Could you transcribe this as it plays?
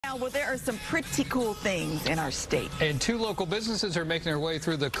Well, there are some pretty cool things in our state. And two local businesses are making their way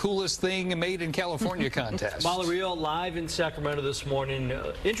through the coolest thing made in California contest. Riehl live in Sacramento this morning,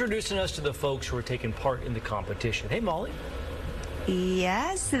 introducing us to the folks who are taking part in the competition. Hey, Molly.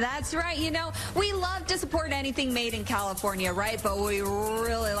 Yes, that's right. You know, we love to support anything made in California, right? But we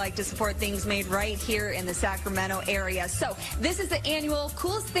really like to support things made right here in the Sacramento area. So this is the annual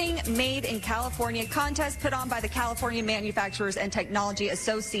Coolest Thing Made in California contest put on by the California Manufacturers and Technology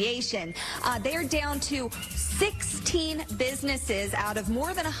Association. They're down to 16 businesses out of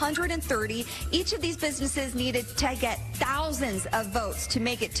more than 130. Each of these businesses needed to get thousands of votes to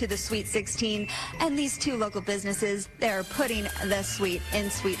make it to the Sweet 16. And these two local businesses, they're putting the Sweet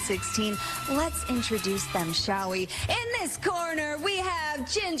in Sweet 16. Let's introduce them, shall we? In this corner, we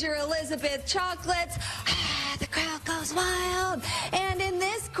have Ginger Elizabeth Chocolates. The crowd goes wild. And in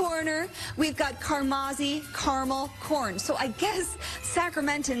this corner, we've got Carmazzi Caramel Corn. So I guess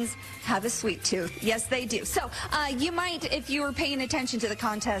Sacramentans have a sweet tooth. Yes, they do. So you might, if you were paying attention to the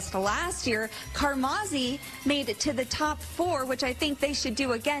contest last year, Carmazzi made it to the top 4, which I think they should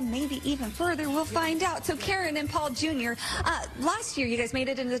do again, maybe even further. We'll find out. So Karen and Paul Jr., last year you guys made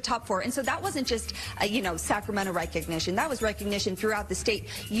it into the top 4. And so that wasn't just, you know, Sacramento recognition. That was recognition throughout the state.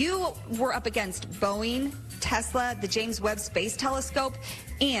 You were up against Boeing, Tesla, the James Webb Space Telescope,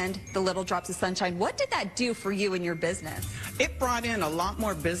 and the Little Drops of Sunshine. What did that do for you and your business? It brought in a lot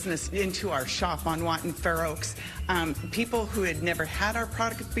more business into our shop on Watt and Fair Oaks. People who had never had our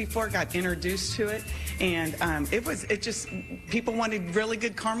product before got introduced to it, and people wanted really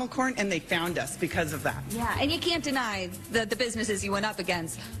good caramel corn, and they found us because of that. Yeah, and you can't deny the businesses you went up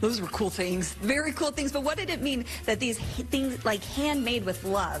against. Those were cool things, very cool things. But what did it mean that these things, like handmade with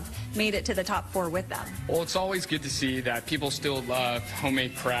love, made it to the top 4 with them? Well, it's always good to see that people still love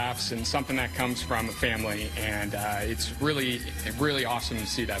homemade crafts and something that comes from a family, and it's really awesome to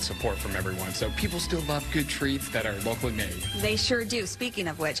see that support from everyone. So people still love good treats that are locally made. They sure do. Speaking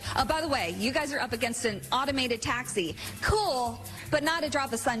of which, by the way, you guys are up against an automated taxi. Cool, but not a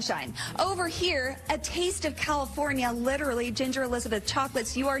drop of sunshine. Over here, a taste of California, literally. Ginger Elizabeth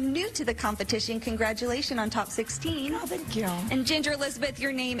Chocolates, you are new to the competition. Congratulations on top 16. Oh, thank you. And Ginger Elizabeth,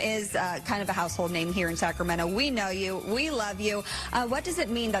 your name is kind of a household name here in Sacramento. We know you. We love you. What does it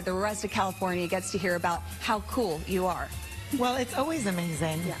mean that the rest of California gets to hear about how cool you are? Well, it's always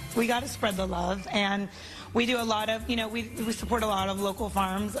amazing. Yeah. We got to spread the love, and we do a lot of, you know, we support a lot of local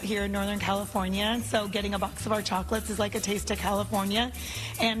farms here in Northern California, so getting a box of our chocolates is like a taste of California,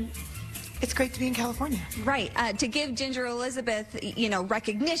 and it's great to be in California. Right. To give Ginger Elizabeth, you know,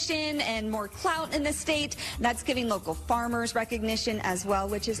 recognition and more clout in the state, that's giving local farmers recognition as well,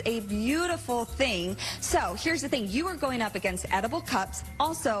 which is a beautiful thing. So here's the thing. You are going up against edible cups,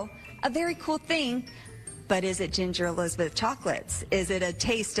 also a very cool thing. But is it Ginger Elizabeth Chocolates? Is it a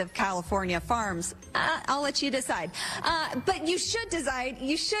taste of California farms? I'll let you decide. But you should decide.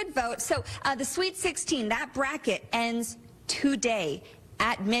 You should vote. So the Sweet 16, that bracket ends today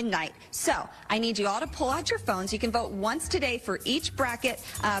at midnight. So I need you all to pull out your phones. You can vote once today for each bracket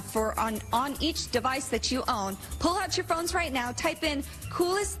on each device that you own. Pull out your phones right now. Type in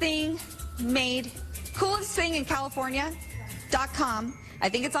coolest thing in California.com. I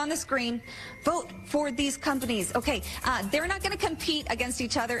think it's on the screen. Vote for these companies. Okay, they're not going to compete against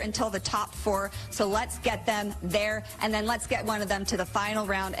each other until the top 4, so let's get them there, and then let's get one of them to the final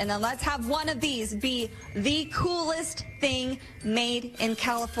round, and then let's have one of these be the coolest thing made in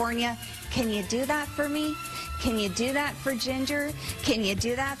California. Can you do that for me? Can you do that for Ginger? Can you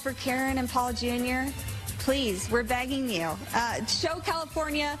do that for Karen and Paul Jr.? Please, we're begging you. Show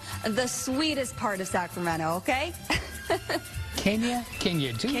California the sweetest part of Sacramento, okay? Can you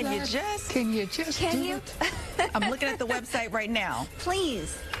do Can that? Can you just Can do you? it? I'm looking at the website right now.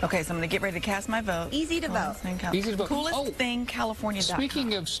 Please. Okay, so I'm going to get ready to cast my vote. Easy to vote. Easy to vote. Coolest thing, California.com.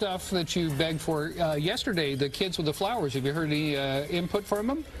 Speaking of stuff that you begged for, yesterday, the kids with the flowers, have you heard any input from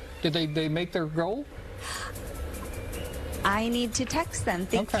them? Did they make their goal? I need to text them.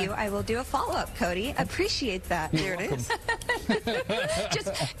 Thank Okay. you. I will do a follow-up, Cody. Appreciate that. There it is.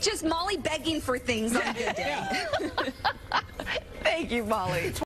 just Molly begging for things on GoodDay. Thank you, Molly.